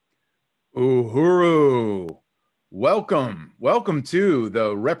Uhuru. Welcome to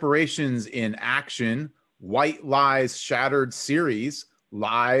the Reparations in Action White Lies Shattered series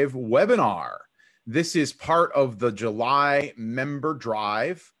live webinar. This is part of the July member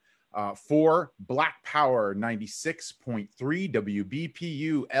drive for Black Power 96.3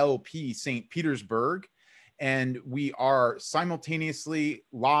 WBPU LP St. Petersburg. And we are simultaneously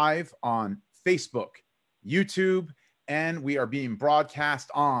live on Facebook, YouTube, and we are being broadcast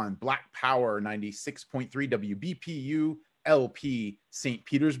on Black Power 96.3 WBPU LP St.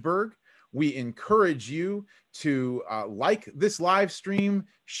 Petersburg. We encourage you to like this live stream,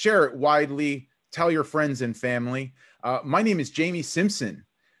 share it widely, tell your friends and family. My name is Jamie Simpson.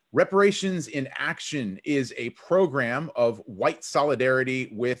 Reparations in Action is a program of white solidarity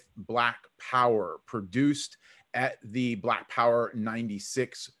with Black Power, produced at the Black Power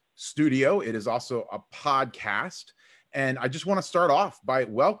 96 studio. It is also a podcast. And I just want to start off by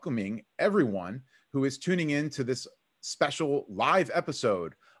welcoming everyone who is tuning in to this special live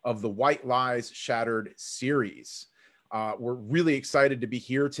episode of the White Lies Shattered series. We're really excited to be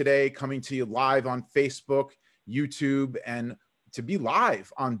here today, coming to you live on Facebook, YouTube, and to be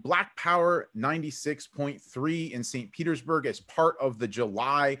live on Black Power 96.3 in St. Petersburg as part of the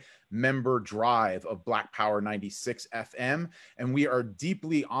July member drive of Black Power 96 FM. And we are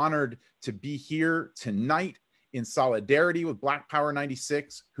deeply honored to be here tonight in solidarity with Black Power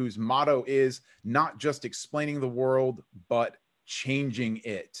 96, whose motto is not just explaining the world, but changing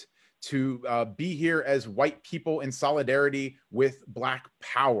it. To be here as white people in solidarity with Black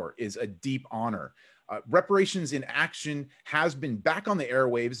Power is a deep honor. Reparations in Action has been back on the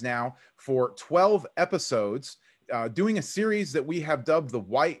airwaves now for 12 episodes, doing a series that we have dubbed the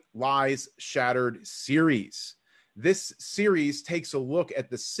White Lies Shattered series. This series takes a look at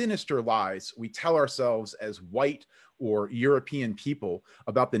the sinister lies we tell ourselves as white or European people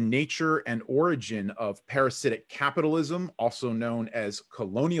about the nature and origin of parasitic capitalism, also known as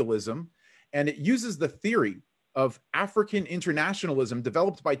colonialism. And it uses the theory of African internationalism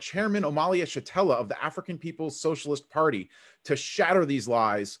developed by Chairman Omali Yeshitela of the African People's Socialist Party to shatter these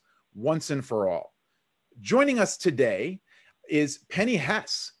lies once and for all. Joining us today is Penny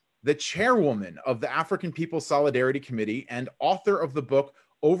Hess, the chairwoman of the African People's Solidarity Committee and author of the book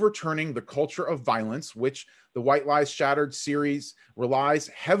Overturning the Culture of Violence, which the White Lies Shattered series relies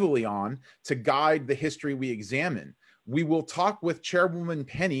heavily on to guide the history we examine. We will talk with Chairwoman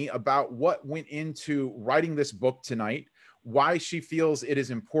Penny about what went into writing this book tonight, why she feels it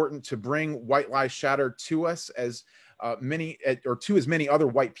is important to bring White Lies Shattered to us as many other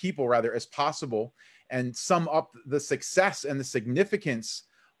white people rather as possible, and sum up the success and the significance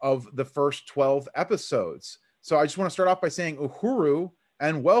of the first 12 episodes. So I just want to start off by saying Uhuru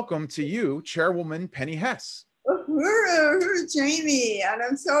and welcome to you, Chairwoman Penny Hess. Uhuru, Jamie, and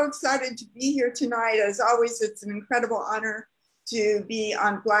I'm so excited to be here tonight. As always, it's an incredible honor to be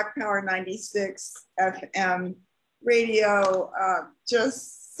on Black Power 96 FM radio,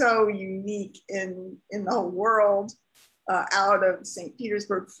 just so unique in the whole world, out of St.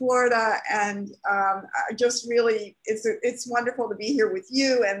 Petersburg, Florida. And I just really, it's wonderful to be here with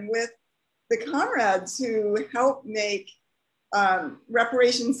you and with the comrades who help make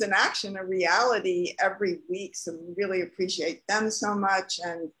Reparations in Action a reality every week. So we really appreciate them so much,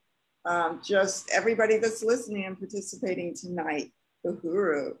 and just everybody that's listening and participating tonight.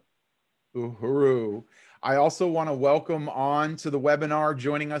 Uhuru. Uhuru. I also want to welcome on to the webinar,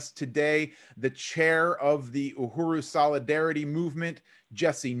 joining us today, the chair of the Uhuru Solidarity Movement,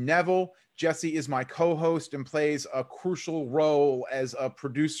 Jesse Neville. Jesse is my co-host and plays a crucial role as a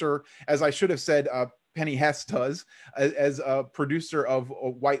producer, as I should have said, Penny Hess does, as a producer of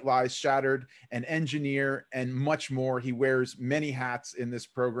White Lies Shattered, an engineer, and much more. He wears many hats in this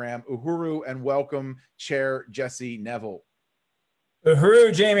program. Uhuru, and welcome, Chair Jesse Neville.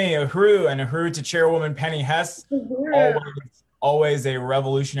 Uhuru, Jamie, Uhuru, and Uhuru to Chairwoman Penny Hess. Always a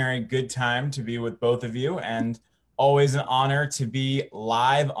revolutionary good time to be with both of you, and always an honor to be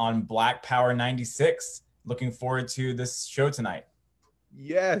live on Black Power 96. Looking forward to this show tonight.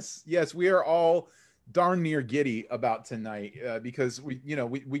 Yes, we are all darn near giddy about tonight because we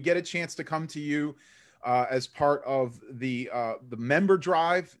get a chance to come to you as part of the member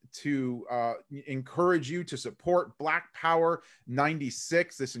drive to encourage you to support Black Power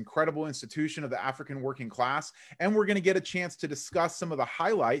 96, this incredible institution of the African working class. And we're going to get a chance to discuss some of the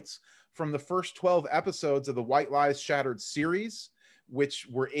highlights from the first 12 episodes of the White Lies Shattered series, which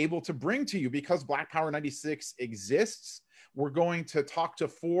we're able to bring to you because Black Power 96 exists. We're going to talk to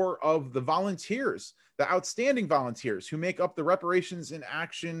 4 of the volunteers, the outstanding volunteers who make up the Reparations in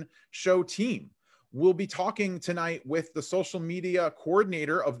Action show team. We'll be talking tonight with the social media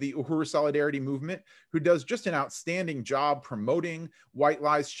coordinator of the Uhuru Solidarity Movement, who does just an outstanding job promoting White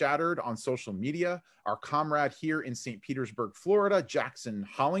Lies Shattered on social media. Our comrade here in St. Petersburg, Florida, Jackson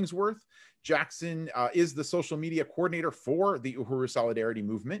Hollingsworth. Jackson is the social media coordinator for the Uhuru Solidarity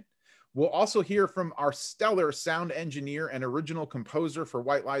Movement. We'll also hear from our stellar sound engineer and original composer for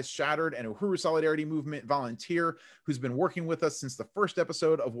White Lies Shattered and Uhuru Solidarity Movement volunteer, who's been working with us since the first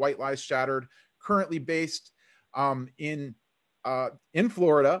episode of White Lies Shattered, currently based in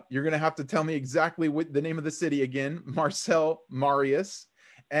Florida. You're going to have to tell me exactly what the name of the city again, Marcel Marius.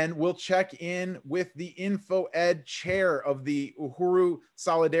 And we'll check in with the Info Ed chair of the Uhuru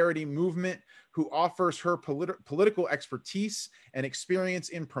Solidarity Movement, who offers her political expertise and experience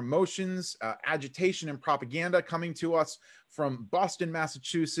in promotions, agitation, and propaganda, coming to us from Boston,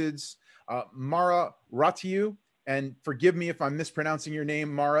 Massachusetts, Mara Ratiu. And forgive me if I'm mispronouncing your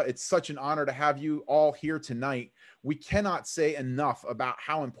name, Mara. It's such an honor to have you all here tonight. We cannot say enough about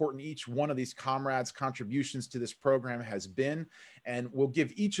how important each one of these comrades' contributions to this program has been. And we'll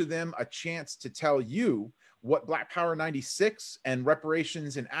give each of them a chance to tell you what Black Power 96 and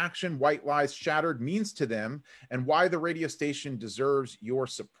Reparations in Action, White Lies Shattered means to them, and why the radio station deserves your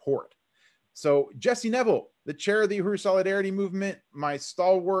support. So Jesse Neville, the chair of the Uhuru Solidarity Movement, my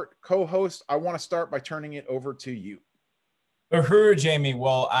stalwart co-host, I want to start by turning it over to you. Uhuru, Jamie.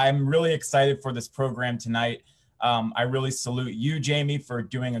 Well, I'm really excited for this program tonight. I really salute you, Jamie, for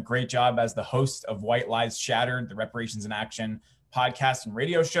doing a great job as the host of White Lies Shattered, the Reparations in Action podcast and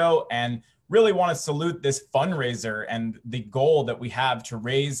radio show, and really want to salute this fundraiser and the goal that we have to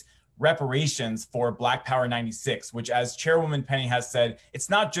raise reparations for Black Power 96, which, as Chairwoman Penny has said,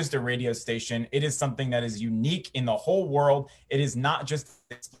 it's not just a radio station. It is something that is unique in the whole world. It is not just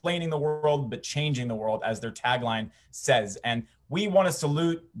explaining the world, but changing the world, as their tagline says. And we want to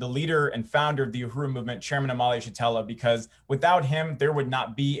salute the leader and founder of the Uhuru movement, Chairman Omali Yeshitela, because without him, there would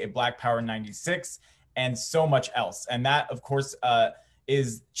not be a Black Power 96 and so much else. And that, of course,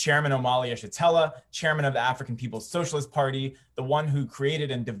 is Chairman Omali Yeshitela, chairman of the African People's Socialist Party, the one who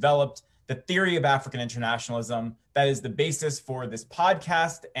created and developed the theory of African internationalism that is the basis for this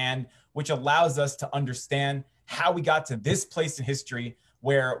podcast, and which allows us to understand how we got to this place in history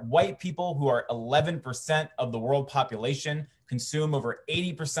where white people, who are 11% of the world population, consume over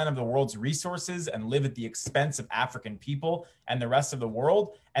 80% of the world's resources and live at the expense of African people and the rest of the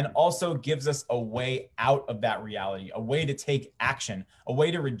world, and also gives us a way out of that reality, a way to take action, a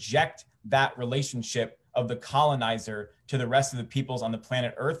way to reject that relationship of the colonizer to the rest of the peoples on the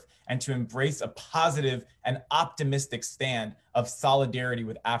planet Earth, and to embrace a positive and optimistic stand of solidarity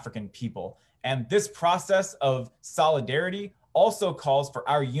with African people. And this process of solidarity also calls for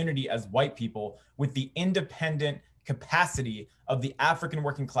our unity as white people with the independent capacity of the African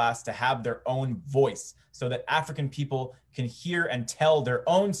working class to have their own voice, so that African people can hear and tell their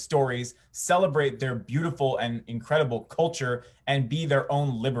own stories, celebrate their beautiful and incredible culture, and be their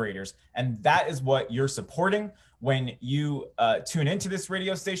own liberators. And that is what you're supporting when you tune into this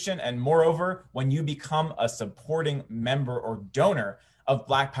radio station, and moreover, when you become a supporting member or donor of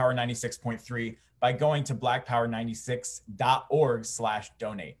Black Power 96.3 by going to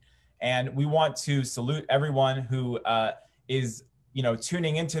blackpower96.org/donate. And we want to salute everyone who is,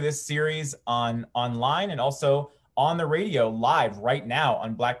 tuning into this series online and also on the radio live right now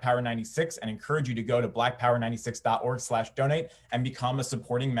on Black Power 96, and encourage you to go to blackpower96.org/donate and become a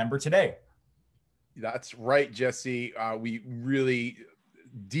supporting member today. That's right, Jesse. We really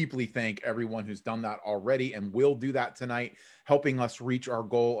deeply thank everyone who's done that already and will do that tonight, helping us reach our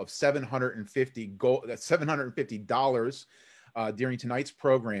goal of $750 during tonight's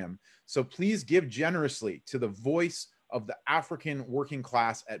program. So please give generously to the voice of the African working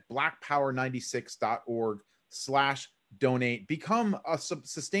class at blackpower96.org/donate. Become a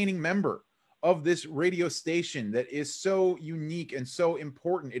sustaining member of this radio station that is so unique and so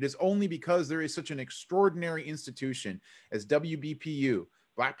important. It is only because there is such an extraordinary institution as WBPU,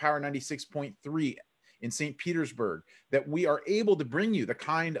 Black Power 96.3 in St. Petersburg, that we are able to bring you the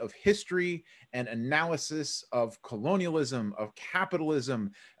kind of history and analysis of colonialism, of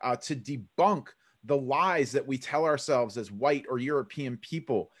capitalism, to debunk the lies that we tell ourselves as white or European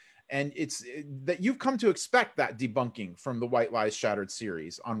people. And it's that you've come to expect that debunking from the White Lies Shattered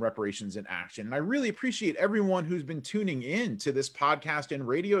series on Reparations in Action. And I really appreciate everyone who's been tuning in to this podcast and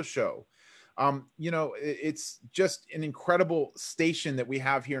radio show. It's just an incredible station that we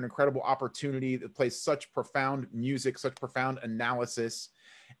have here, an incredible opportunity that plays such profound music, such profound analysis.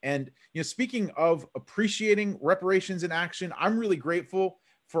 And, speaking of appreciating Reparations in Action, I'm really grateful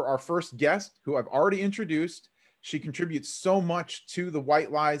for our first guest, who I've already introduced, She contributes so much to the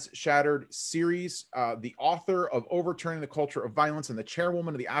White Lies Shattered series, the author of Overturning the Culture of Violence and the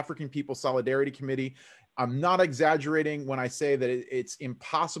chairwoman of the African People's Solidarity Committee. I'm not exaggerating when I say that it's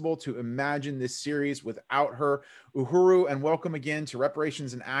impossible to imagine this series without her. Uhuru, and welcome again to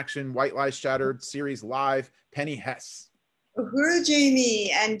Reparations in Action, White Lies Shattered series live, Penny Hess. Uhuru,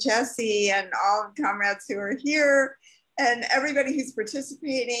 Jamie, and Jesse, and all the comrades who are here, and everybody who's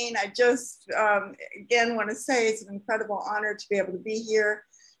participating. I just, again, want to say it's an incredible honor to be able to be here,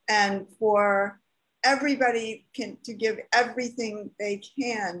 and for everybody to give everything they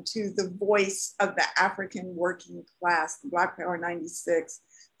can to the voice of the African working class, the Black Power 96,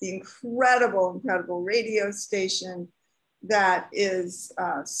 the incredible radio station that is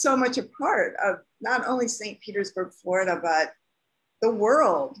so much a part of not only St. Petersburg, Florida, but the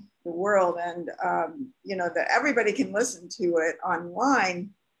world, and that everybody can listen to it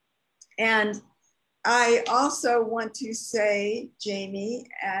online. And I also want to say, Jamie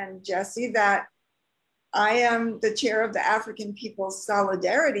and Jesse, that I am the chair of the African People's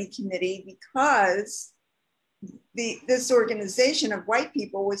Solidarity Committee because this organization of white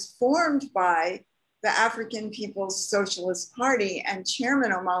people was formed by the African People's Socialist Party and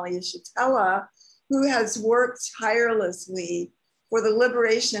Chairman Omali Yeshitela, who has worked tirelessly for the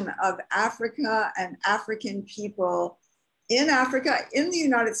liberation of Africa and African people in Africa, in the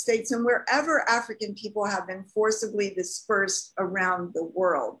United States, and wherever African people have been forcibly dispersed around the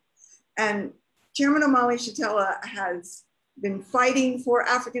world. And Chairman Omali Yeshitela has been fighting for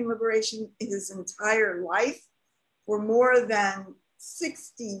African liberation his entire life. For more than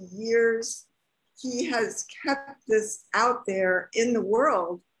 60 years, he has kept this out there in the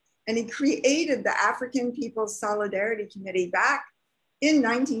world, and he created the African People's Solidarity Committee back in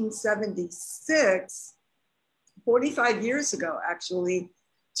 1976, 45 years ago, actually,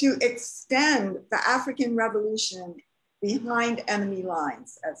 to extend the African revolution behind enemy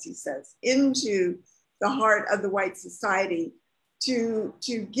lines, as he says, into the heart of the white society, to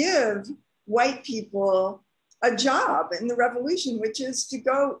give white people a job in the revolution, which is to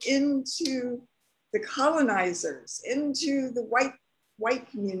go into the colonizers, into the white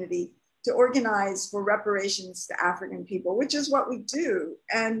community, to organize for reparations to African people, which is what we do.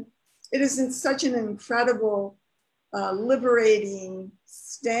 And it is in such an incredible, liberating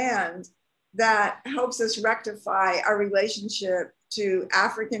stand that helps us rectify our relationship to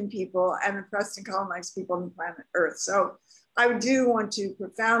African people and oppressed and colonized people on the planet Earth. So I do want to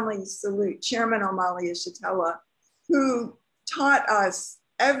profoundly salute Chairman Omali Yeshitela, who taught us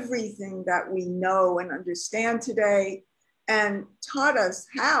everything that we know and understand today, and taught us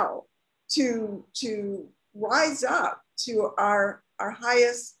how to rise up to our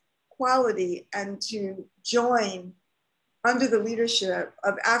highest quality and to join under the leadership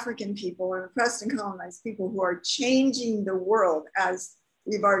of African people and oppressed and colonized people who are changing the world, as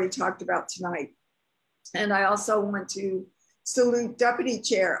we've already talked about tonight. And I also want to salute Deputy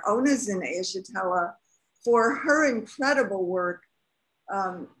Chair Onezin Yeshitela for her incredible work,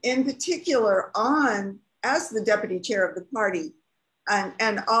 in particular as the Deputy Chair of the party,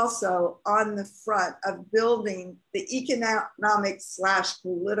 and also on the front of building the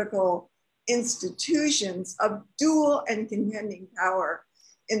economic/political institutions of dual and contending power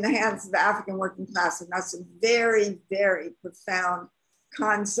in the hands of the African working class. And that's a very, very profound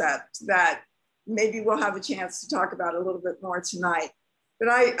concept that maybe we'll have a chance to talk about a little bit more tonight. But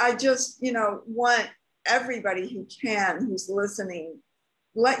I just, want everybody who's listening,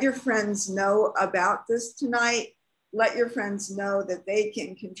 let your friends know about this tonight. Let your friends know that they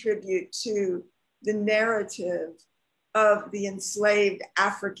can contribute to the narrative of the enslaved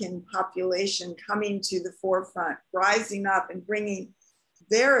African population coming to the forefront, rising up and bringing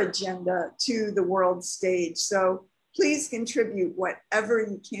their agenda to the world stage. So please contribute whatever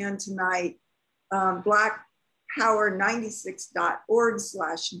you can tonight.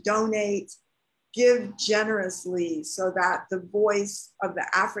 blackpower96.org/donate. Give generously so that the voice of the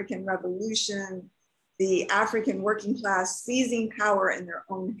African revolution, the African working class seizing power in their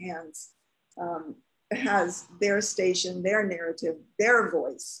own hands, has their station, their narrative, their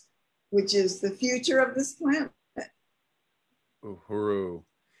voice, which is the future of this planet. Uhuru.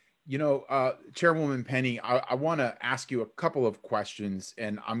 Chairwoman Penny, I want to ask you a couple of questions,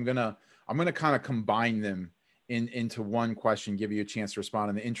 and I'm gonna kind of combine them into one question, give you a chance to respond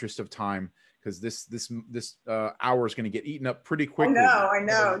in the interest of time, because this hour is going to get eaten up pretty quickly. I know.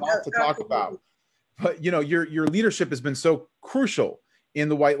 There's a lot to talk about. But your leadership has been so crucial in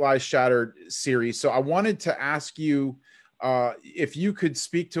the White Lies Shattered series. So I wanted to ask you if you could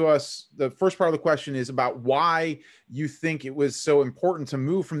speak to us, the first part of the question is about why you think it was so important to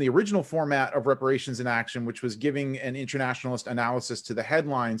move from the original format of Reparations in Action, which was giving an internationalist analysis to the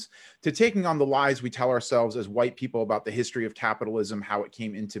headlines, to taking on the lies we tell ourselves as white people about the history of capitalism, how it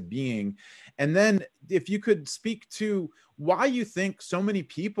came into being. And then if you could speak to why you think so many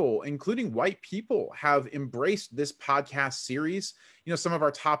people, including white people, have embraced this podcast series. You know, some of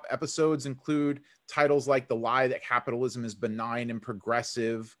our top episodes include titles like The Lie That Capitalism is Benign and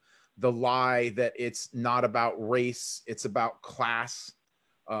Progressive, The Lie That It's Not About Race, It's About Class,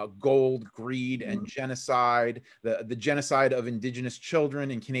 Gold, Greed, and Genocide, the genocide of Indigenous children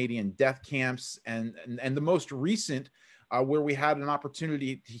in Canadian death camps, and the most recent, where we had an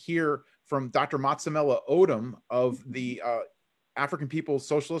opportunity to hear from Dr. Matsamela Odom of the African People's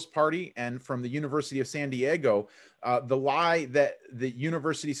Socialist Party and from the University of San Diego, the lie that the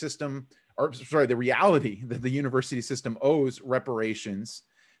university system, or sorry, the reality that the university system owes reparations,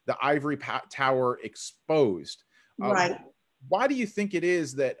 the ivory tower exposed. Right. Why do you think it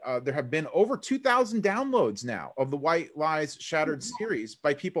is that there have been over 2,000 downloads now of the White Lies Shattered series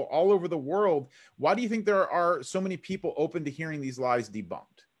by people all over the world? Why do you think there are so many people open to hearing these lies debunked?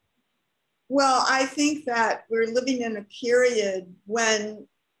 Well, I think that we're living in a period when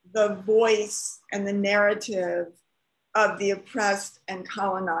the voice and the narrative of the oppressed and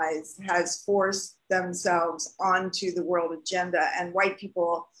colonized has forced themselves onto the world agenda, and white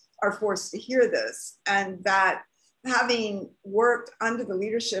people are forced to hear this. And that, having worked under the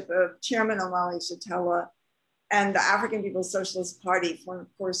leadership of Chairman Omali Yeshitela and the African People's Socialist Party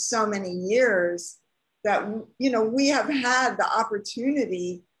for so many years, that, you know, we have had the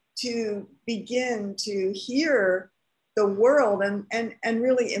opportunity to begin to hear the world and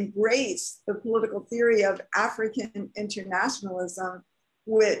really embrace the political theory of African internationalism,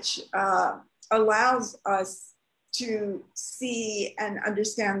 which allows us to see and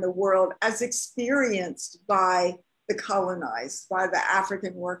understand the world as experienced by the colonized, by the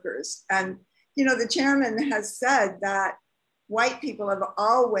African workers. And, you know, the chairman has said that white people have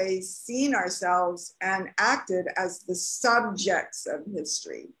always seen ourselves and acted as the subjects of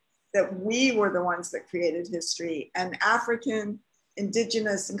history, that we were the ones that created history, and African,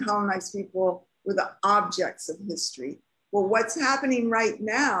 indigenous, and colonized people were the objects of history. Well, what's happening right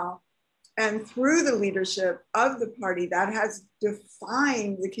now, and through the leadership of the party that has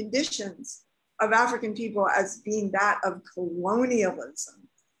defined the conditions of African people as being that of colonialism,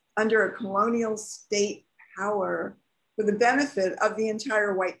 under a colonial state power for the benefit of the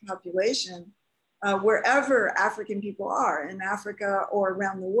entire white population, wherever African people are, in Africa or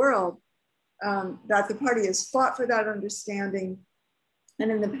around the world, that the party has fought for that understanding.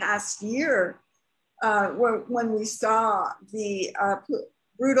 And in the past year, when we saw the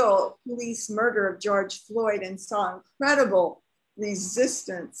brutal police murder of George Floyd and saw incredible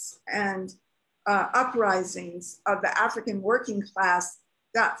resistance and uprisings of the African working class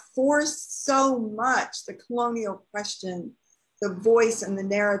that forced so much the colonial question, the voice and the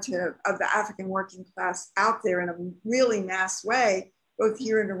narrative of the African working class out there in a really mass way, both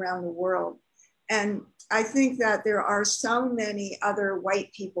here and around the world. And I think that there are so many other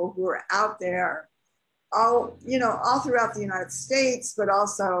white people who are out there, all throughout the United States, but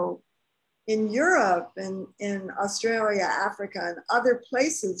also in Europe and in Australia, Africa, and other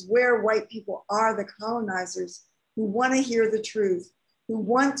places where white people are the colonizers, who want to hear the truth, who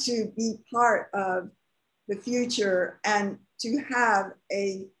want to be part of the future, and to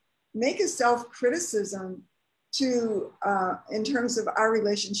make a self-criticism to, in terms of our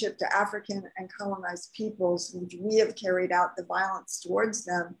relationship to African and colonized peoples, which we have carried out the violence towards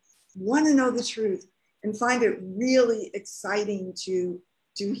them, want to know the truth and find it really exciting to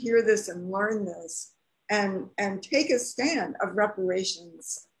hear this and learn this and take a stand of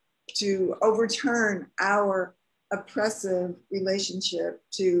reparations to overturn our oppressive relationship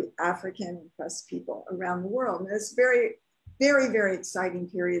to African oppressed people around the world. And it's very, very, very exciting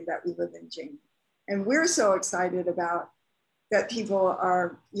period that we live in, Jamie. And we're so excited about that people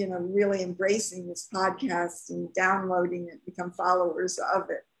are, really embracing this podcast and downloading it, become followers of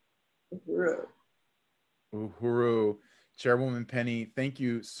it. Uhuru. Uhuru. Chairwoman Penny, thank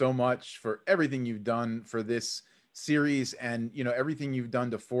you so much for everything you've done for this series and, everything you've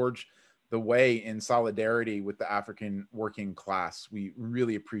done to forge the way in solidarity with the African working class. We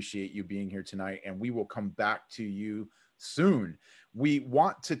really appreciate you being here tonight, and we will come back to you soon. We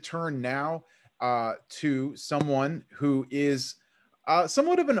want to turn now to someone who is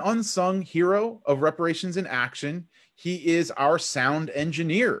somewhat of an unsung hero of Reparations in Action. He is our sound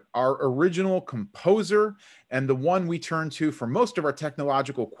engineer, our original composer, and the one we turn to for most of our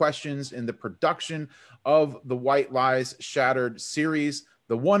technological questions in the production of the White Lies Shattered series,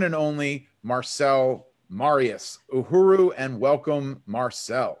 the one and only Marcel Marius. Uhuru and welcome,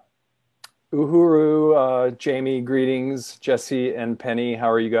 Marcel. Uhuru, Jamie, greetings. Jesse and Penny, how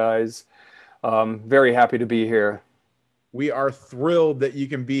are you guys? Very happy to be here. We are thrilled that you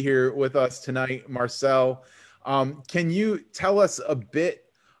can be here with us tonight, Marcel. Can you tell us a bit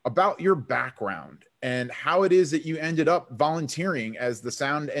about your background and how it is that you ended up volunteering as the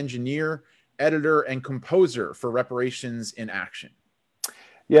sound engineer, editor, and composer for Reparations in Action?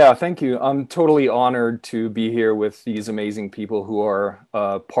 Yeah, thank you. I'm totally honored to be here with these amazing people who are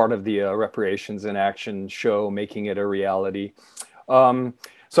part of the Reparations in Action show, making it a reality.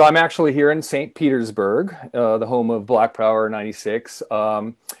 So I'm actually here in St. Petersburg, the home of Black Power 96.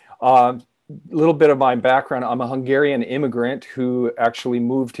 Little bit of my background. I'm a Hungarian immigrant who actually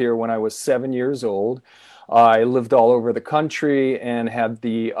moved here when I was 7 years old. I lived all over the country and had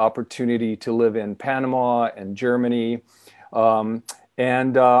the opportunity to live in Panama and Germany.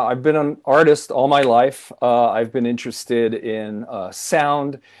 And I've been an artist all my life. I've been interested in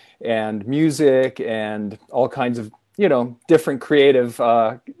sound and music and all kinds of, different creative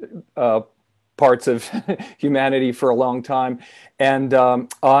parts of humanity for a long time. And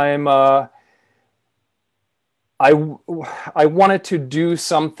I wanted to do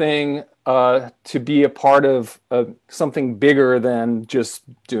something to be a part of something bigger than just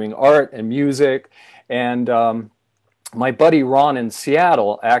doing art and music. And my buddy Ron in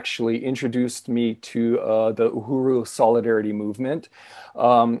Seattle actually introduced me to the Uhuru Solidarity Movement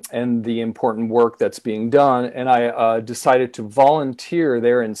and the important work that's being done. And I decided to volunteer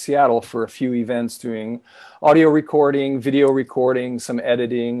there in Seattle for a few events doing audio recording, video recording, some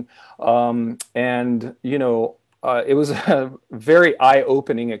editing. It was a very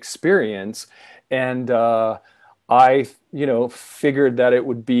eye-opening experience. And I, figured that it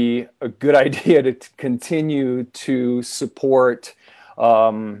would be a good idea to continue to support,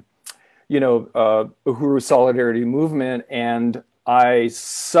 Uhuru Solidarity Movement. And I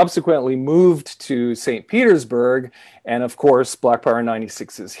subsequently moved to St. Petersburg. And of course, Black Power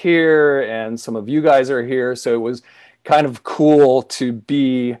 96 is here and some of you guys are here. So it was kind of cool to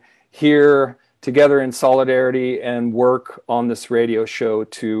be here together in solidarity and work on this radio show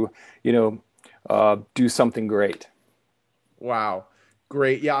to, do something great. Wow.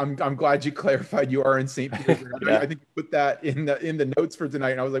 Great. Yeah, I'm glad you clarified you are in St. Petersburg. Yeah. I think you put that in the notes for tonight.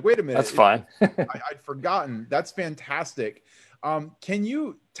 And I was like, wait a minute. That's fine. I'd forgotten. That's fantastic. Can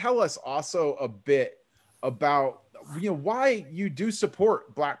you tell us also a bit about why you do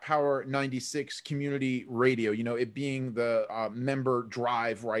support Black Power 96 community radio, it being the member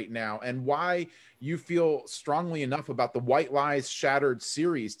drive right now, and why you feel strongly enough about the White Lies Shattered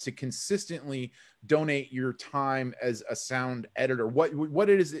series to consistently donate your time as a sound editor? What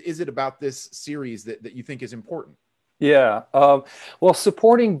is it about this series that you think is important? Yeah, well,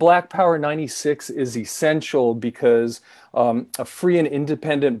 supporting Black Power 96 is essential because a free and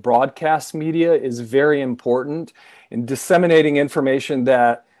independent broadcast media is very important in disseminating information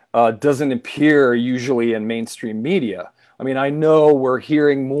that doesn't appear usually in mainstream media. I mean, I know we're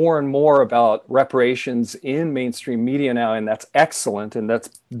hearing more and more about reparations in mainstream media now, and that's excellent, and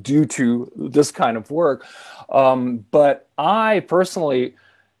that's due to this kind of work. But I personally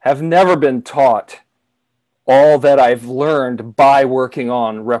have never been taught all that I've learned by working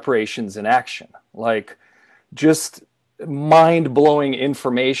on Reparations in Action. Like, just mind-blowing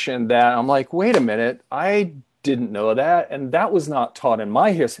information that I'm like, wait a minute, I didn't know that, and that was not taught in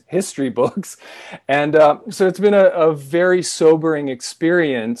my history books. And so it's been a very sobering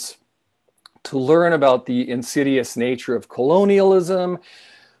experience to learn about the insidious nature of colonialism,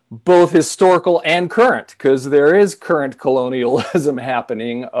 both historical and current, because there is current colonialism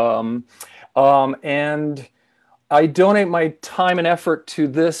happening. And I donate my time and effort to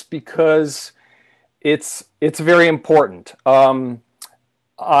this because it's very important. I'm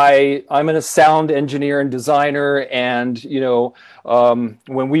a sound engineer and designer, and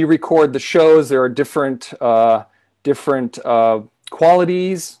when we record the shows, there are different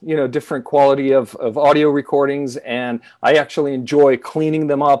qualities, different quality of audio recordings, and I actually enjoy cleaning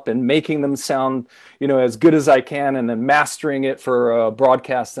them up and making them sound, as good as I can, and then mastering it for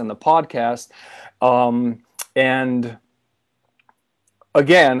broadcast and the podcast. And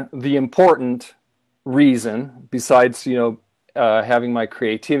again, the important reason, besides having my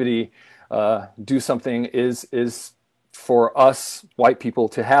creativity do something, is for us white people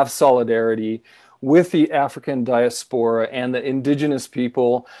to have solidarity with the African diaspora and the indigenous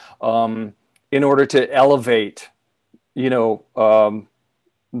people in order to elevate, people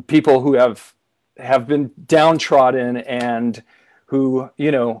who have been downtrodden and who,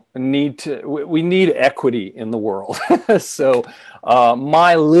 we need equity in the world. So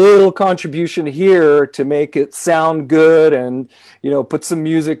my little contribution here to make it sound good and, put some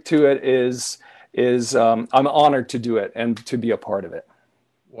music to it is I'm honored to do it and to be a part of it.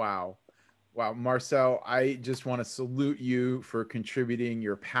 Wow. Wow. Marcel, I just want to salute you for contributing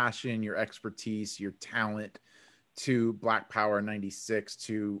your passion, your expertise, your talent to Black Power 96,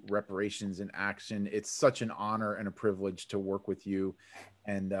 to Reparations in Action. It's such an honor and a privilege to work with you.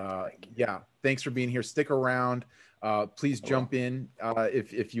 And yeah, thanks for being here. Stick around. Please jump in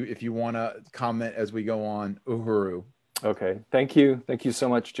if you want to comment as we go on. Uhuru. Okay. Thank you. Thank you so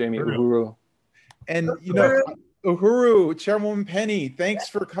much, Jamie. Uhuru. And, Uhuru, Chairwoman Penny, thanks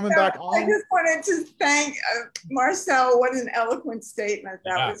for coming back on. I just wanted to thank Marcel. What an eloquent statement.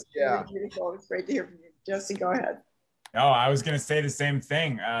 That was really beautiful. It was great to hear from you. Jesse, go ahead. No, I was going to say the same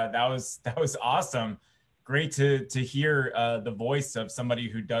thing. That was awesome. Great to hear the voice of somebody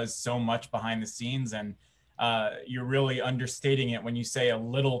who does so much behind the scenes, and you're really understating it when you say a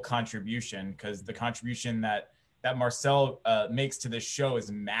little contribution, because the contribution that Marcel makes to this show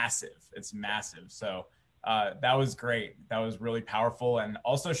is massive. It's massive. So that was great. That was really powerful. And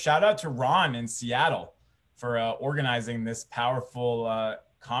also shout out to Ron in Seattle for organizing this powerful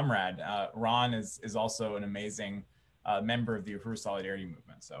comrade. Ron is also an amazing member of the Uhuru Solidarity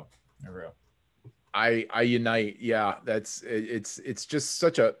Movement. So, Uhuru. I unite. Yeah, it's just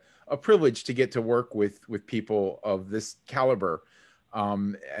such a privilege to get to work with people of this caliber,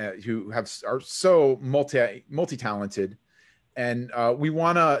 who are so multi-talented. And we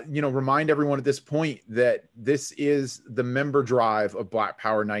want to, remind everyone at this point that this is the member drive of Black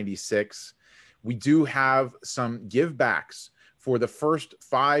Power 96. We do have some give backs for the first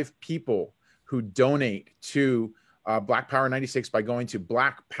 5 people who donate to Black Power 96 by going to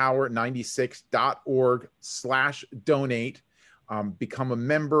blackpower96.org/donate. Become a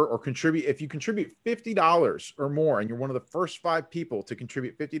member or contribute. If you contribute $50 or more, and you're one of the first 5 people to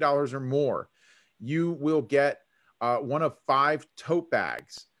contribute $50 or more, you will get one of 5 tote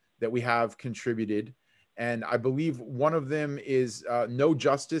bags that we have contributed. And I believe one of them is No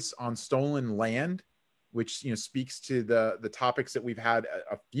Justice on Stolen Land, which speaks to the topics that we've had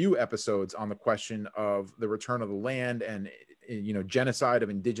a few episodes on, the question of the return of the land and genocide of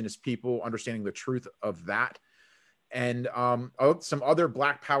indigenous people, understanding the truth of that. And some other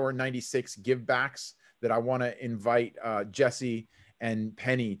Black Power 96 give backs that I want to invite Jesse and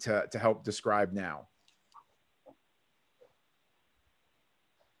Penny to help describe now.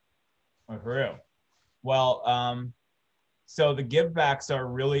 Well, so the give backs are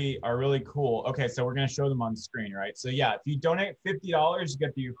really cool. Okay, so we're going to show them on screen, right? So yeah, if you donate $50, you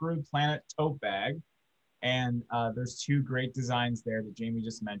get the Uhuru Planet tote bag, and there's 2 great designs there that Jamie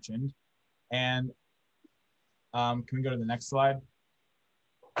just mentioned. And can we go to the next slide?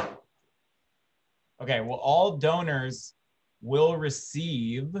 Okay, well, all donors will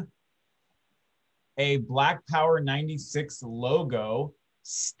receive a Black Power 96 logo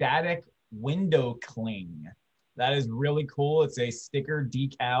static window cling. That is really cool. It's a sticker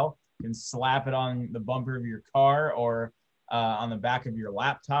decal. You can slap it on the bumper of your car, or on the back of your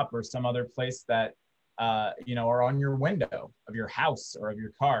laptop, or some other place that, or on your window of your house or of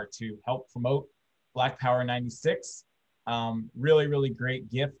your car, to help promote Black Power 96. Really, really great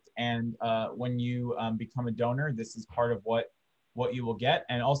gift. And when you become a donor, this is part of what you will get.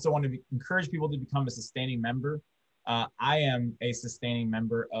 And also want to encourage people to become a sustaining member. I am a sustaining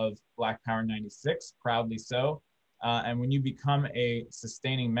member of Black Power 96, proudly so. And when you become a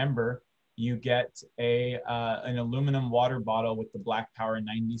sustaining member, you get an aluminum water bottle with the Black Power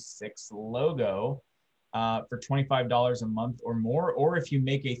 96 logo for $25 a month or more. Or if you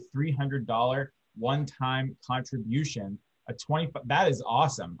make a $300 one-time contribution, that is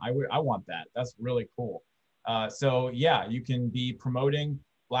awesome. I want that. That's really cool. So yeah, you can be promoting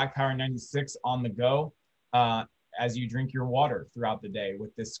Black Power 96 on the go as you drink your water throughout the day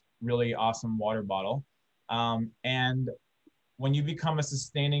with this really awesome water bottle. And when you become a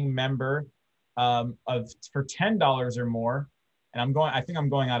sustaining member for $10 or more, and I think I'm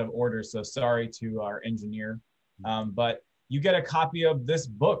going out of order, so sorry to our engineer, but you get a copy of this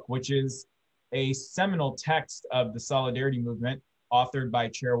book, which is a seminal text of the Solidarity Movement, authored by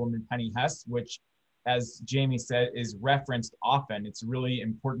Chairwoman Penny Hess, which, as Jamie said, is referenced often. It's a really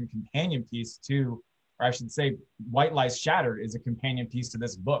important companion piece to, or I should say, White Lies Shattered is a companion piece to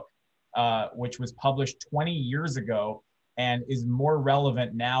this book, which was published 20 years ago and is more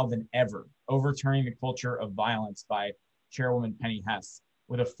relevant now than ever. Overturning the Culture of Violence by Chairwoman Penny Hess,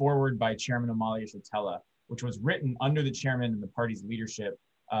 with a foreword by Chairman Amalia Shatella, which was written under the chairman and the party's leadership,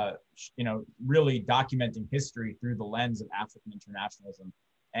 really documenting history through the lens of African internationalism.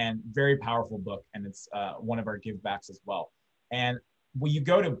 And very powerful book, and it's one of our give backs as well. And when you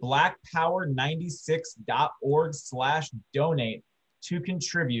go to blackpower96.org/donate to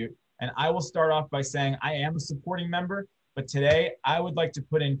contribute, and I will start off by saying I am a supporting member, but today I would like to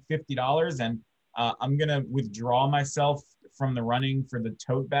put in $50, and I'm gonna withdraw myself from the running for the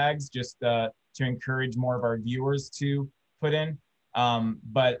tote bags just to encourage more of our viewers to put in.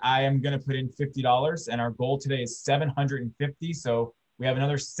 But I am gonna put in $50, and our goal today is 750. So we have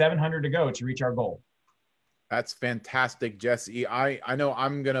another 700 to go to reach our goal. That's fantastic, Jesse. I know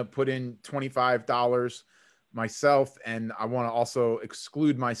I'm going to put in $25 myself, and I want to also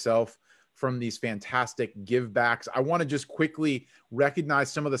exclude myself from these fantastic give backs. I want to just quickly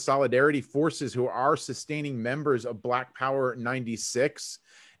recognize some of the solidarity forces who are sustaining members of Black Power 96,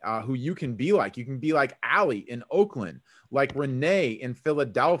 who you can be like. You can be like Allie in Oakland, like Renee in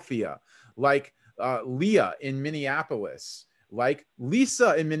Philadelphia, like Leah in Minneapolis, like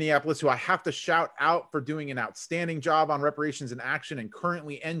Lisa in Minneapolis, who I have to shout out for doing an outstanding job on Reparations in Action and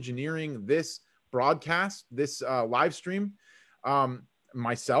currently engineering this broadcast, this live stream.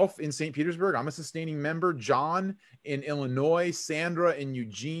 Myself in St. Petersburg, I'm a sustaining member. John in Illinois, Sandra in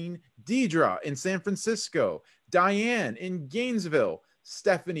Eugene, Deidre in San Francisco, Diane in Gainesville,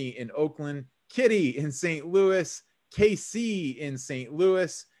 Stephanie in Oakland, Kitty in St. Louis, KC in St.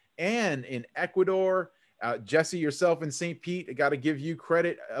 Louis, Anne in Ecuador, Jesse, yourself in St. Pete, I got to give you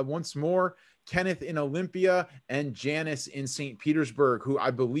credit once more. Kenneth in Olympia, and Janice in St. Petersburg, who I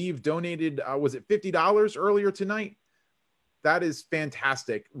believe donated, was it $50 earlier tonight? That is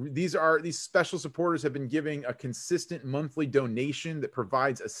fantastic. These special supporters have been giving a consistent monthly donation that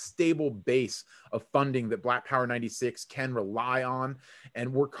provides a stable base of funding that Black Power 96 can rely on.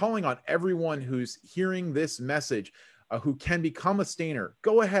 And we're calling on everyone who's hearing this message, who can become a stainer.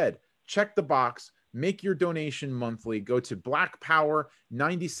 Go ahead, check the box. Make your donation monthly. Go to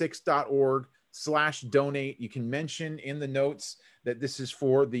blackpower96.org/donate. You can mention in the notes that this is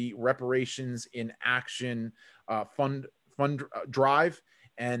for the Reparations in Action fund drive.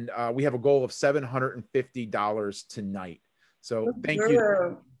 And we have a goal of $750 tonight. So thank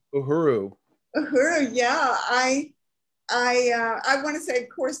you. Uhuru. Uhuru, yeah. I want to say, of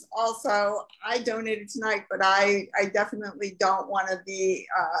course, also, I donated tonight, but I definitely don't want to be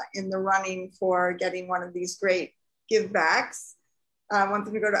in the running for getting one of these great give backs. I want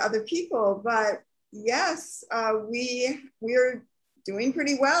them to go to other people. But yes, we're doing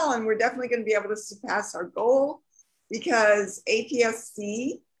pretty well, and we're definitely going to be able to surpass our goal because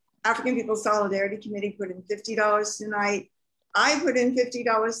APSC, African People's Solidarity Committee, put in $50 tonight. I put in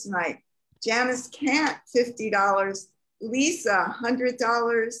 $50 tonight. Janice Kant, $50. Lisa,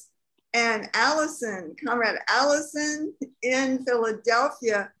 $100, and Allison, Comrade Allison in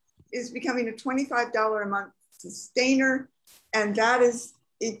Philadelphia, is becoming a $25 a month sustainer, and that is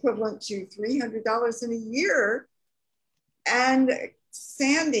equivalent to $300 in a year. And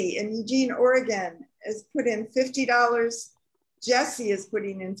Sandy in Eugene, Oregon, has put in $50. Jesse is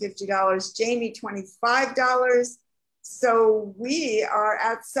putting in $50. Jamie, $25. So we are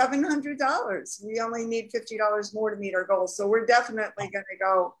at $700. We only need $50 more to meet our goal. So we're definitely going to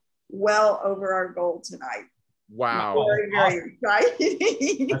go well over our goal tonight. Wow. Very, very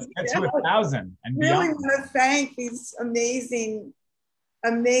exciting. Let's get to 1,000 and really beyond. want to thank these amazing,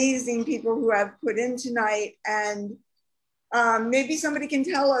 amazing people who have put in tonight. And maybe somebody can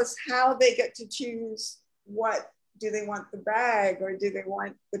tell us how they get to choose what. Do they want the bag, or do they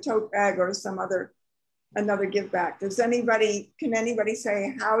want the tote bag, or some another give back? Can anybody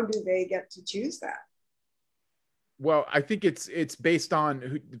say how do they get to choose that? Well, I think it's based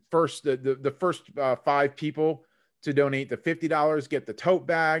on the first 5 people to donate the $50 get the tote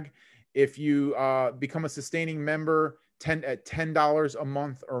bag. If you become a sustaining member at $10 a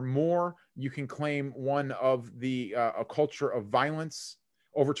month or more, you can claim one of the A Culture of Violence,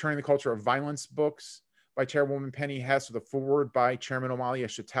 Overturning the Culture of Violence books by Chairwoman Penny Hess, with a foreword by Chairman Amalia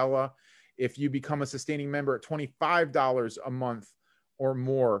Shatella. If you become a sustaining member at $25 a month or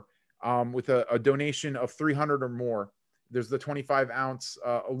more, with a donation of $300 or more, there's the 25-ounce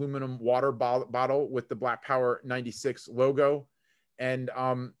aluminum water bottle with the Black Power 96 logo. And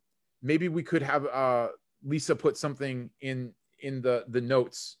maybe we could have Lisa put something in the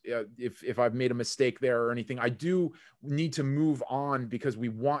notes if I've made a mistake there or anything. I do need to move on because we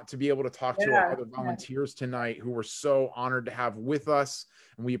want to be able to talk to our other volunteers tonight who we're so honored to have with us.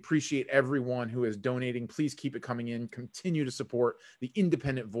 And we appreciate everyone who is donating. Please keep it coming in. Continue to support the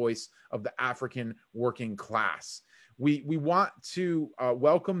independent voice of the African working class. We want to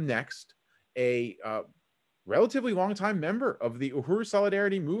welcome next a relatively long-time member of the Uhuru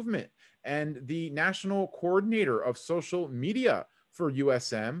Solidarity Movement and the national coordinator of social media for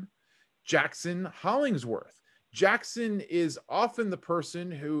USM, Jackson Hollingsworth. Jackson is often the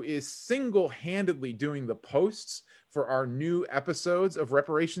person who is single-handedly doing the posts for our new episodes of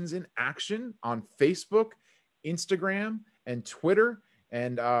Reparations in Action on Facebook, Instagram, and Twitter.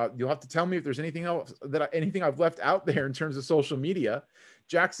 And you'll have to tell me if there's anything else anything I've left out there in terms of social media.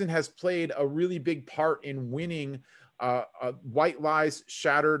 Jackson has played a really big part in winning a White Lies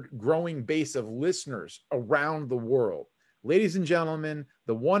Shattered growing base of listeners around the world. Ladies and gentlemen,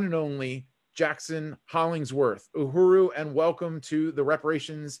 the one and only Jackson Hollingsworth. Uhuru, and welcome to the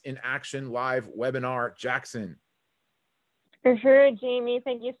Reparations in Action live webinar. Jackson. Uhuru, Jamie,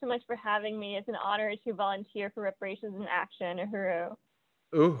 thank you so much for having me. It's an honor to volunteer for Reparations in Action. Uhuru.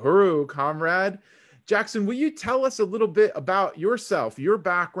 Uhuru, comrade. Jackson, will you tell us a little bit about yourself, your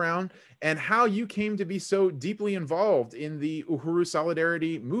background, and how you came to be so deeply involved in the Uhuru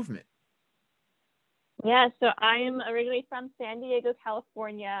Solidarity movement? Yeah, so I am originally from San Diego,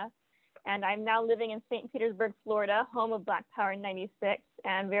 California, and I'm now living in St. Petersburg, Florida, home of Black Power 96,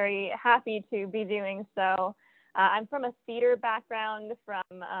 and very happy to be doing so. I'm from a theater background, from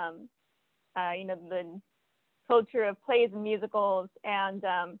the culture of plays and musicals, and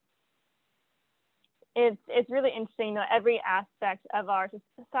it's really interesting. Every aspect of our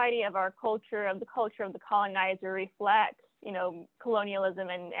society, of our culture, of the colonizer reflects, colonialism,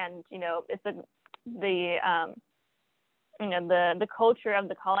 and it's the culture of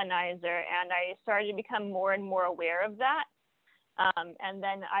the colonizer. And I started to become more and more aware of that. And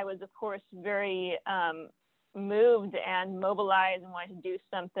then I was, of course, very moved and mobilized and wanted to do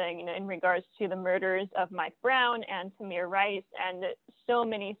something, in regards to the murders of Mike Brown and Tamir Rice and so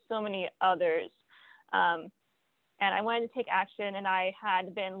many others. And I wanted to take action, and I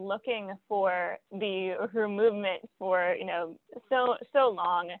had been looking for the Uhuru movement for, so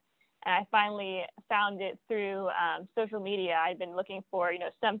long. And I finally found it through social media. I'd been looking for,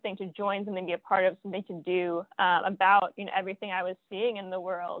 something to join, something to be a part of, something to do about, everything I was seeing in the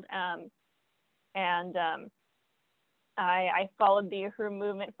world. I followed the Uhuru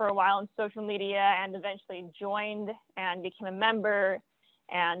movement for a while on social media, and eventually joined and became a member.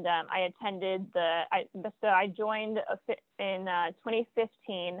 And I attended so I joined in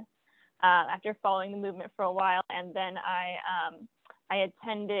 2015 after following the movement for a while, and then I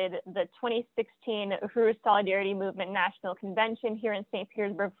attended the 2016 Uhuru Solidarity Movement National Convention here in St.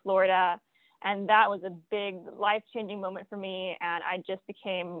 Petersburg, Florida. And that was a big life-changing moment for me. And I just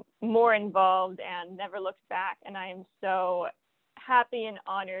became more involved and never looked back. And I am so happy and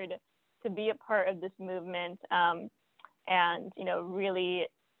honored to be a part of this movement, and, really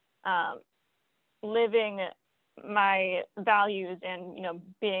living my values and,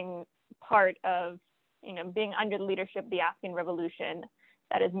 being part of, being under the leadership of the Afghan Revolution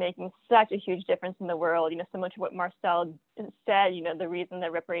that is making such a huge difference in the world. Similar to what Marcel said, the reason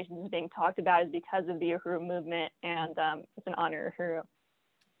that reparations is being talked about is because of the Uhuru movement, and it's an honor, Uhuru.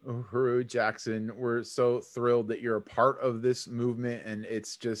 Uhuru, Jackson, we're so thrilled that you're a part of this movement, and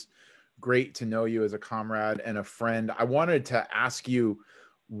it's just great to know you as a comrade and a friend. I wanted to ask you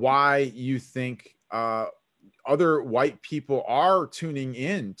why you think other white people are tuning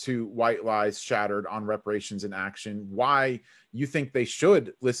in to White Lies Shattered on Reparations in Action, why you think they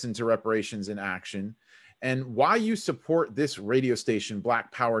should listen to Reparations in Action, and why you support this radio station,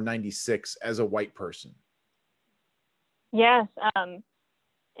 Black Power 96, as a white person. Yes,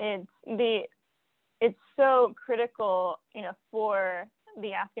 it's so critical, for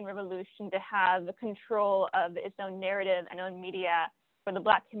the Afghan Revolution to have the control of its own narrative and own media, for the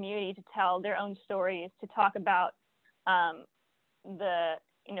Black community to tell their own stories, to talk about the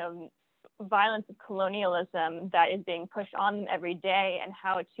violence of colonialism that is being pushed on them every day, and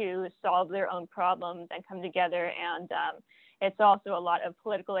how to solve their own problems and come together. And it's also a lot of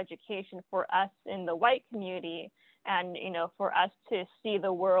political education for us in the white community, and for us to see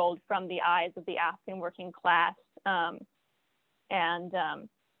the world from the eyes of the Afghan working class.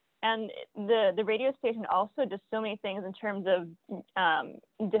 And the radio station also does so many things in terms of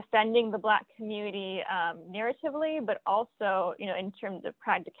defending the Black community narratively, but also, in terms of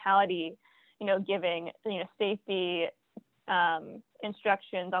practicality, giving, safety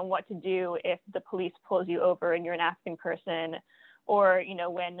instructions on what to do if the police pulls you over and you're an Afghan person, or,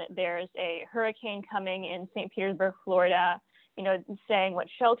 when there's a hurricane coming in St. Petersburg, Florida, saying what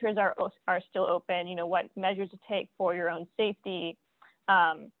shelters are still open, what measures to take for your own safety.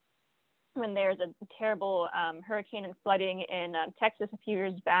 When there's a terrible hurricane and flooding in Texas a few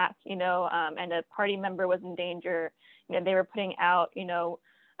years back, and a party member was in danger, they were putting out,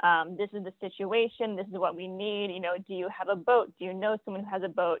 this is the situation, this is what we need, do you have a boat? Do you know someone who has a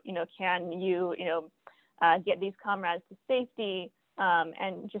boat? Can you, get these comrades to safety?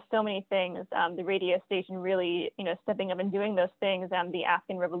 And just so many things. The radio station really, stepping up and doing those things, and the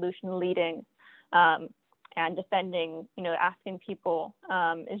Afghan Revolution leading and defending, Afghan people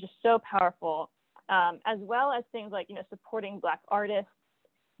is just so powerful, as well as things like, supporting Black artists,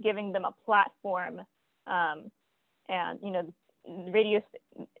 giving them a platform, and, radio.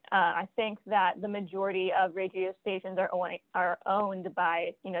 I think that the majority of radio stations are owned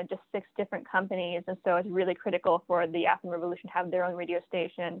by, just 6 different companies. And so it's really critical for the Afghan Revolution to have their own radio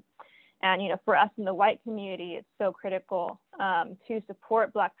station. And, for us in the white community, it's so critical to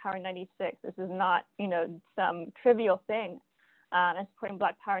support Black Power 96. This is not, some trivial thing. And supporting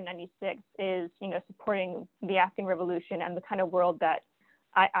Black Power 96 is, supporting the Afghan Revolution and the kind of world that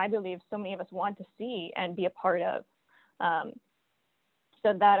I believe so many of us want to see and be a part of.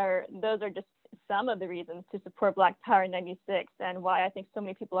 So those are just some of the reasons to support Black Power 96, and why I think so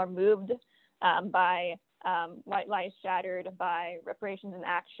many people are moved by White Lies Shattered, by Reparations in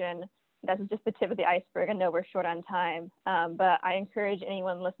Action. That's just the tip of the iceberg. I know we're short on time, but I encourage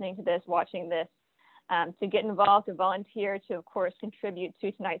anyone listening to this, watching this, to get involved, to volunteer, to, of course, contribute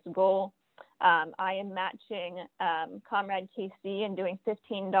to tonight's goal. I am matching Comrade KC and doing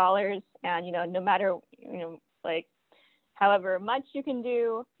 $15, and, no matter, however much you can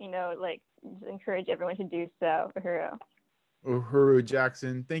do, just encourage everyone to do so. Uhuru. Uhuru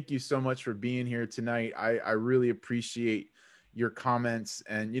Jackson, thank you so much for being here tonight. I really appreciate your comments.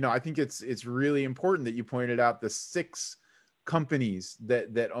 And, I think it's really important that you pointed out the 6 companies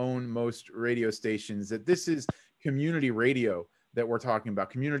that own most radio stations, that this is community radio that we're talking about,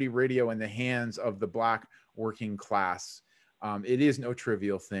 community radio in the hands of the Black working class. It is no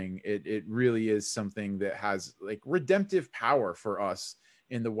trivial thing. It really is something that has redemptive power for us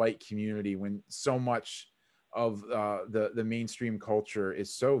in the white community, when so much of the mainstream culture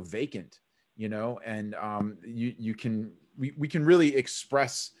is so vacant, and we can really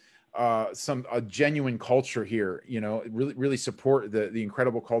express a genuine culture here, really support the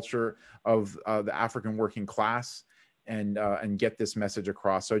incredible culture of the African working class, and get this message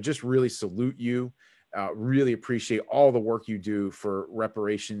across. So I just really salute you. Really appreciate all the work you do for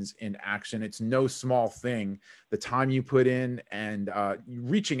Reparations in Action. It's no small thing, the time you put in, and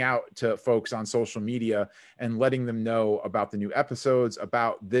reaching out to folks on social media and letting them know about the new episodes,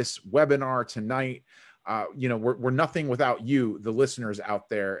 about this webinar tonight. We're nothing without you, the listeners out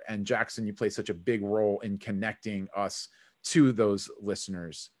there. And Jackson, you play such a big role in connecting us to those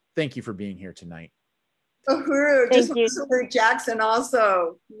listeners. Thank you for being here tonight. Uhuru, just salute Jackson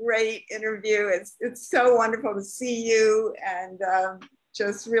also. Great interview. It's so wonderful to see you, and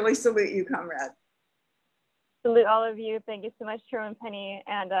just really salute you, comrade. Salute all of you. Thank you so much, Chairwoman Penny.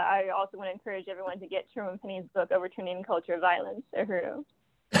 And I also want to encourage everyone to get Chairwoman Penny's book, Overturning Culture of Violence. Uhuru.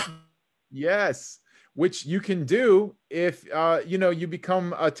 Yes, which you can do if you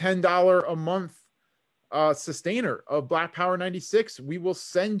become a $10 a month sustainer of Black Power 96. We will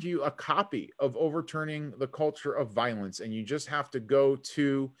send you a copy of Overturning the Culture of Violence, and you just have to go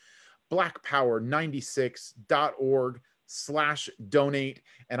to blackpower96.org/donate.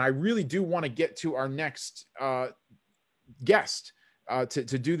 And I really do want to get to our next guest to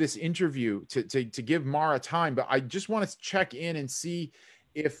do this interview, to give Mara time, but I just want to check in and see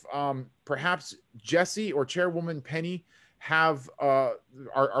if perhaps Jesse or Chairwoman Penny have our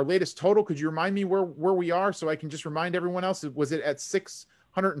latest total. Could you remind me where we are, so I can just remind everyone else? Was it at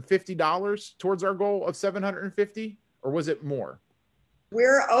 $650 towards our goal of $750, or was it more?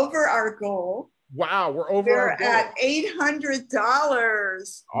 We're over our goal. Wow, we're over our goal. At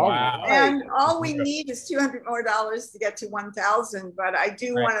 $800. Wow. And all we need is $200 more to get to 1,000. But I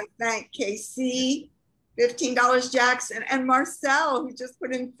do want to thank KC, $15, Jackson, and Marcel, who just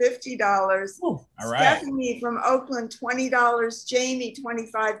put in $50. All right. Stephanie from Oakland, $20. Jamie,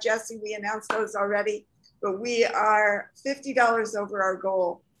 $25. Jesse, we announced those already, but we are $50 over our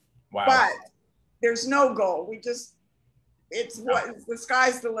goal. Wow. But there's no goal. The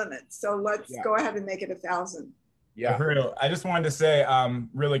sky's the limit. So let's go ahead and make it 1,000. Yeah. I just wanted to say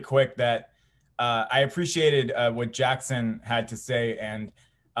really quick that I appreciated what Jackson had to say, and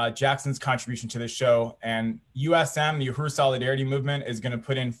Jackson's contribution to the show. And USM, the Uhuru Solidarity Movement, is going to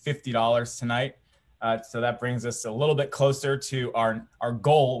put in $50 tonight. So that brings us a little bit closer to our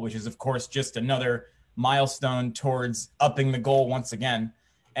goal, which is, of course, just another milestone towards upping the goal once again.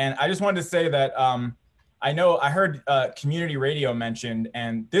 And I just wanted to say that I heard community radio mentioned,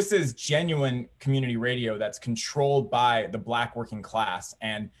 and this is genuine community radio that's controlled by the Black working class.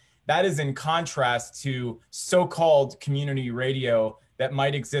 And that is in contrast to so-called community radio that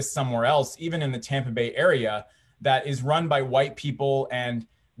might exist somewhere else, even in the Tampa Bay area, that is run by white people and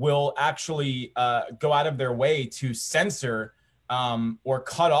will actually go out of their way to censor or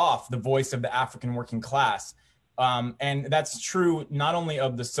cut off the voice of the African working class. And that's true not only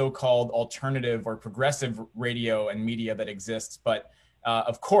of the so-called alternative or progressive radio and media that exists, but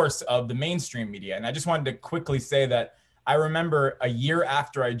of course of the mainstream media. And I just wanted to quickly say that I remember a year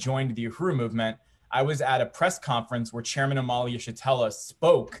after I joined the Uhuru movement, I was at a press conference where Chairman Omali Yeshitela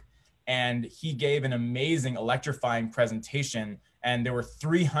spoke, and he gave an amazing, electrifying presentation. And there were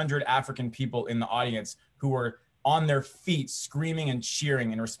 300 African people in the audience who were on their feet screaming and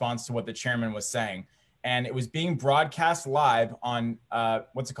cheering in response to what the chairman was saying. And it was being broadcast live on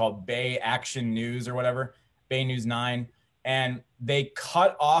what's it called, Bay Action News or whatever, Bay News 9. And they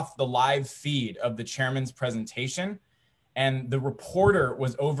cut off the live feed of the chairman's presentation. And the reporter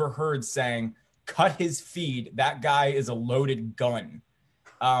was overheard saying, "Cut his feed. That guy is a loaded gun."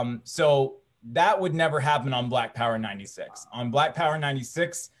 So that would never happen on Black Power 96. On Black Power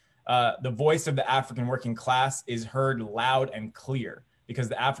 96, the voice of the African working class is heard loud and clear because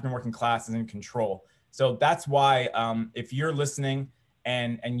the African working class is in control. So that's why if you're listening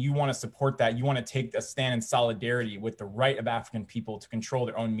and you want to support that, you want to take a stand in solidarity with the right of African people to control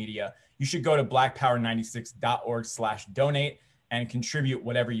their own media, you should go to blackpower96.org/donate and contribute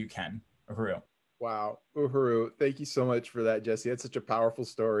whatever you can. Uhuru. Wow. Uhuru, thank you so much for that, Jesse. That's such a powerful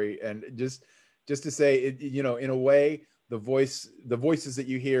story. And just to say, it, you know, in a way, the voices that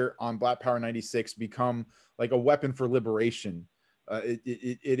you hear on Black Power 96 become like a weapon for liberation.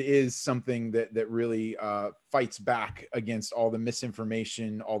 It is something that really fights back against all the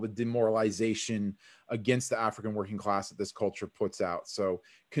misinformation, all the demoralization against the African working class that this culture puts out. So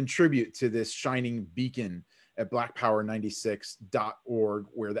contribute to this shining beacon at blackpower96.org,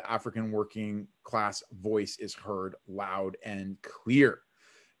 where the African working class voice is heard loud and clear.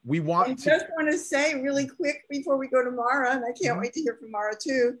 I just want to say really quick before we go to Mara, and I can't wait to hear from Mara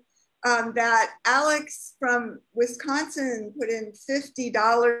too, that Alex from Wisconsin put in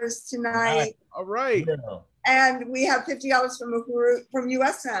 $50 tonight. All right. And we have $50 from Uhuru, from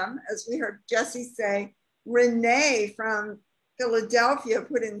USM, as we heard Jesse say. Renee from Philadelphia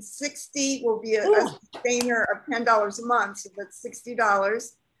put in 60, will be a sustainer of $10 a month, so that's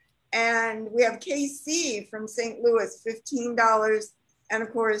 $60. And we have KC from St. Louis, $15. And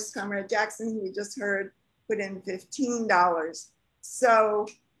of course, Comrade Jackson, who we just heard, put in $15. So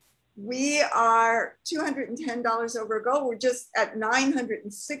we are $210 over a goal. We're just at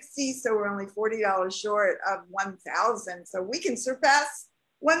 960, so we're only $40 short of 1,000. So we can surpass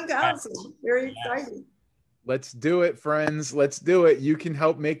 1,000. Very exciting. Let's do it, friends. Let's do it. You can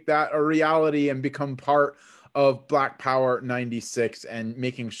help make that a reality and become part of Black Power 96 and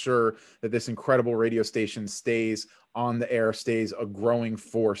making sure that this incredible radio station stays on the air, stays a growing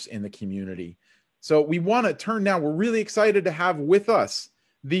force in the community. So we want to turn now. We're really excited to have with us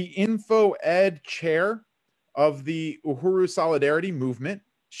the Info Ed chair of the Uhuru Solidarity Movement.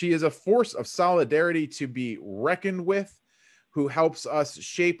 She is a force of solidarity to be reckoned with, who helps us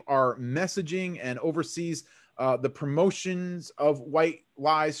shape our messaging and oversees the promotions of White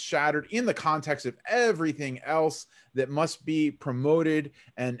Lies Shattered in the context of everything else that must be promoted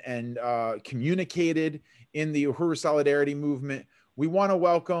and communicated in the Uhuru Solidarity Movement. We want to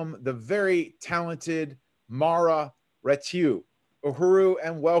welcome the very talented Mara Retiu. Uhuru,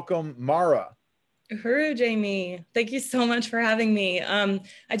 and welcome, Mara. Uhuru, Jamie. Thank you so much for having me. I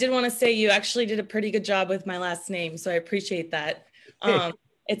did want to say you actually did a pretty good job with my last name, so I appreciate that.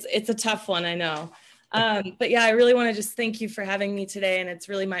 It's a tough one, I know. But yeah, I really want to just thank you for having me today, and it's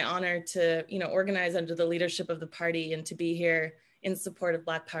really my honor to, you know, organize under the leadership of the party and to be here in support of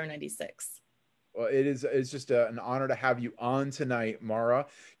Black Power 96. Well, it's just an honor to have you on tonight, Mara.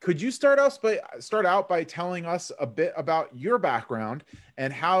 Could you start out by telling us a bit about your background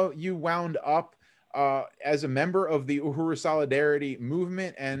and how you wound up as a member of the Uhuru Solidarity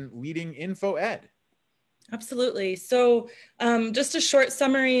Movement and leading Info Ed? Absolutely. So just a short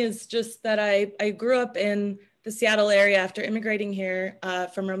summary is just that I grew up in the Seattle area after immigrating here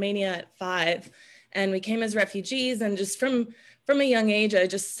from Romania at 5, and we came as refugees, and just from a young age, I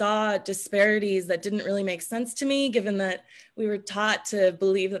just saw disparities that didn't really make sense to me, given that we were taught to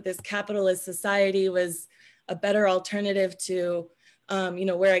believe that this capitalist society was a better alternative to, you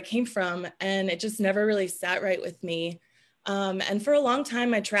know, where I came from. And it just never really sat right with me. And for a long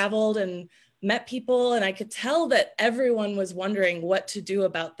time, I traveled and met people, and I could tell that everyone was wondering what to do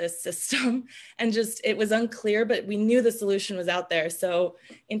about this system. And just, it was unclear, but we knew the solution was out there. So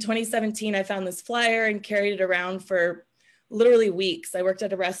in 2017, I found this flyer and carried it around for literally weeks. I worked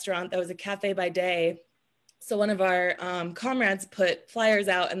at a restaurant that was a cafe by day, So one of our comrades put flyers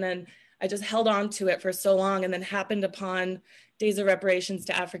out, and then I just held on to it for so long, and then happened upon Days of Reparations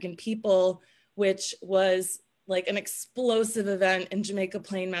to African People, which was like an explosive event in Jamaica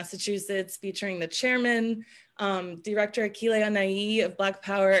Plain, Massachusetts, featuring the chairman, director Akile Anai of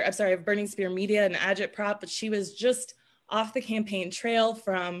of Burning Spear Media and Agitprop, but she was just off the campaign trail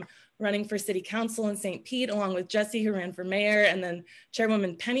from running for city council in St. Pete, along with Jesse, who ran for mayor, and then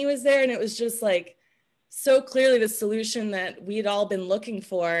Chairwoman Penny was there, and it was just like, so clearly the solution that we'd all been looking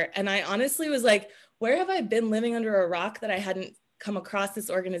for. And I honestly was like, where have I been living under a rock that I hadn't come across this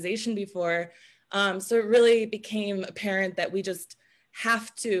organization before? So it really became apparent that we just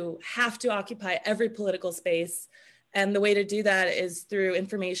have to occupy every political space. And the way to do that is through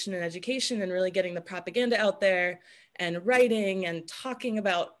information and education, and really getting the propaganda out there, and writing and talking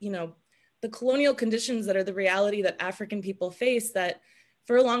about, you know, the colonial conditions that are the reality that African people face, that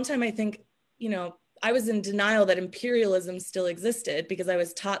for a long time, I think, you know, I was in denial that imperialism still existed because I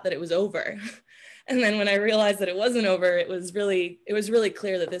was taught that it was over. And then when I realized that it wasn't over, it was really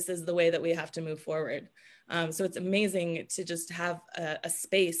clear that this is the way that we have to move forward. So it's amazing to just have a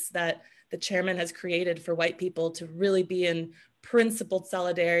space that the chairman has created for white people to really be in principled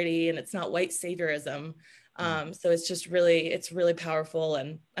solidarity, and it's not white saviorism. So it's really powerful.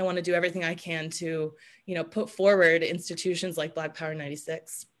 And I want to do everything I can to, you know, put forward institutions like Black Power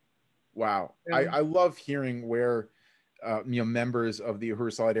 96. Wow. I love hearing where, you know, members of the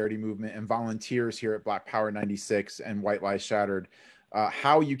Uhuru Solidarity Movement and volunteers here at Black Power 96 and White Lies Shattered,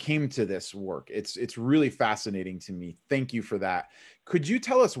 how you came to this work. It's really fascinating to me. Thank you for that. Could you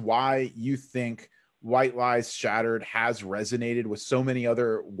tell us why you think White Lies Shattered has resonated with so many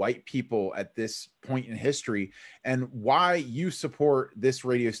other white people at this point in history, and why you support this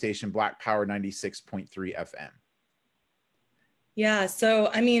radio station, Black Power 96.3 FM? Yeah,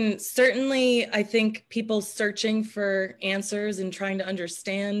 so I mean, certainly I think people searching for answers and trying to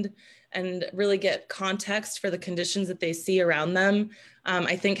understand and really get context for the conditions that they see around them,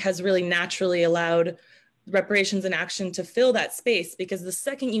 I think has really naturally allowed Reparations in Action to fill that space. Because the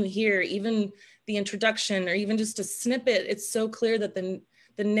second you hear even the introduction or even just a snippet, it's so clear that the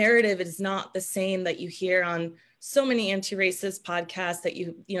narrative is not the same that you hear on so many anti-racist podcasts that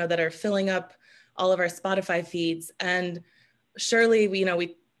you know that are filling up all of our Spotify feeds. And surely, we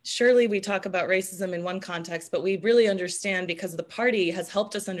talk about racism in one context, but we really understand, because the party has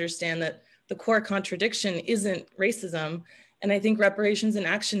helped us understand, that the core contradiction isn't racism. And I think Reparations in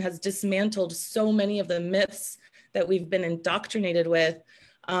Action has dismantled so many of the myths that we've been indoctrinated with.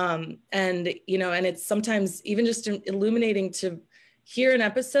 And it's sometimes even just illuminating to hear an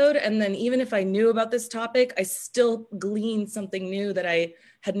episode, and then even if I knew about this topic, I still glean something new that I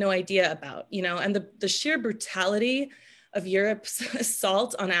had no idea about, you know. And the sheer brutality of Europe's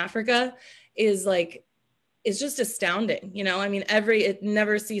assault on Africa is just astounding. You know, I mean, it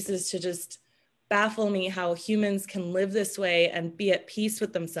never ceases to just baffle me how humans can live this way and be at peace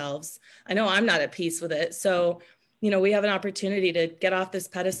with themselves. I know I'm not at peace with it. So, you know, we have an opportunity to get off this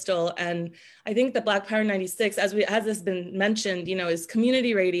pedestal. And I think that Black Power 96, as has been mentioned, you know, is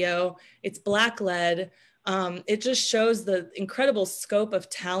community radio. It's Black led. It just shows the incredible scope of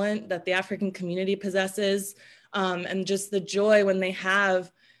talent that the African community possesses. And just the joy when they have,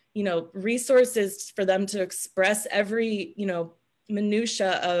 you know, resources for them to express every, you know,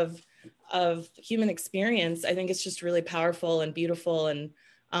 minutia of human experience. I think it's just really powerful and beautiful. And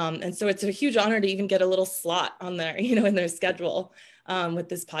so it's a huge honor to even get a little slot on there, you know, in their schedule with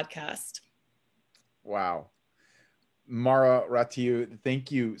this podcast. Wow. Mara Ratiu,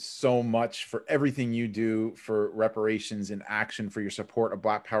 thank you so much for everything you do for Reparations in Action, for your support of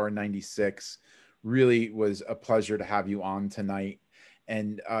Black Power 96. Really was a pleasure to have you on tonight.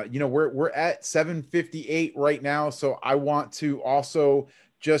 And, you know, we're at 7:58 right now. So I want to also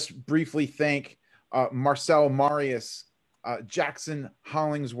just briefly thank Marcel Marius, Jackson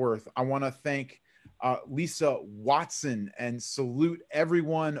Hollingsworth. I want to thank Lisa Watson, and salute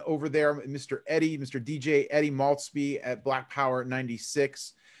everyone over there. Mr. DJ Eddie Maltzby at Black Power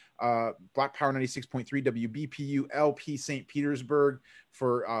 96, Black Power 96.3 WBPU LP St. Petersburg,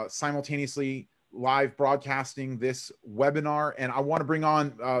 for simultaneously live broadcasting this webinar. And I want to bring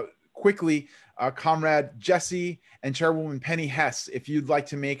on quickly Comrade Jesse and Chairwoman Penny Hess, if you'd like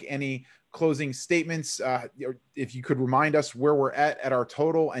to make any closing statements, if you could remind us where we're at our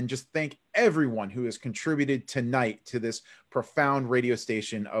total, and just thank everyone who has contributed tonight to this profound radio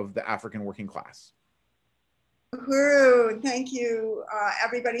station of the African working class. Uhuru, thank you,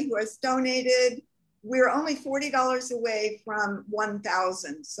 everybody who has donated. We're only $40 away from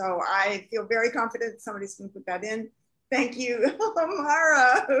 1,000, so I feel very confident somebody's going to put that in. Thank you,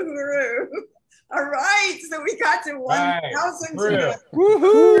 Mara, Uhuru. All right, so we got to 1,000 tonight.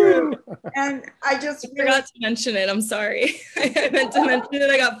 Woohoo! And I just forgot to mention it. I'm sorry. I meant to mention it.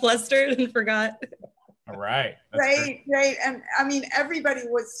 I got flustered and forgot. All right. Great. And I mean, everybody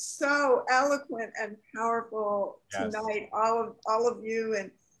was so eloquent and powerful tonight. All of you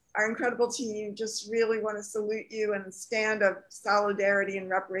and our incredible team just really want to salute you and stand of solidarity and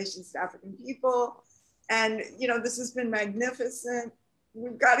reparations to African people. And, you know, this has been magnificent.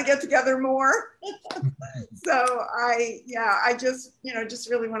 We've got to get together more. So I just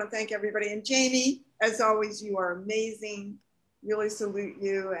really want to thank everybody. And Jamie, as always, you are amazing. Really salute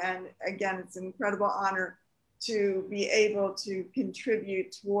you. And again, it's an incredible honor to be able to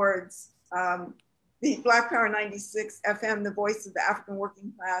contribute towards the Black Power 96 FM, the voice of the African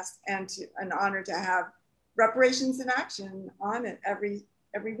working class, and an honor to have Reparations in Action on it every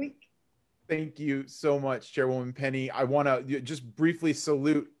week. Thank you so much, Chairwoman Penny. I want to just briefly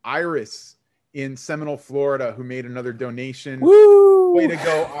salute Iris in Seminole, Florida, who made another donation. Woo! Way to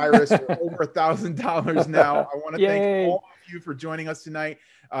go, Iris. We're over $1,000 now. I want to thank all of you for joining us tonight.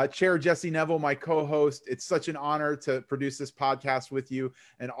 Chair Jesse Neville, my co-host, it's such an honor to produce this podcast with you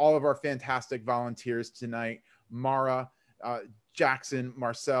and all of our fantastic volunteers tonight. Mara, Jackson,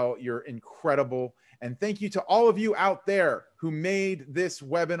 Marcel, you're incredible. And thank you to all of you out there who made this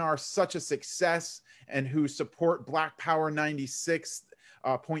webinar such a success and who support Black Power 96.3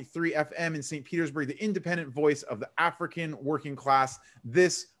 FM in St. Petersburg, the independent voice of the African working class.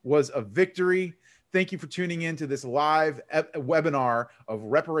 This was a victory. Thank you for tuning in to this live webinar of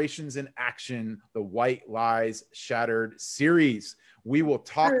Reparations in Action, the White Lies Shattered series. We will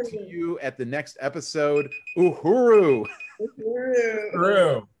talk to you at the next episode. Uhuru. Uhuru.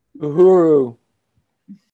 Uhuru. Uhuru.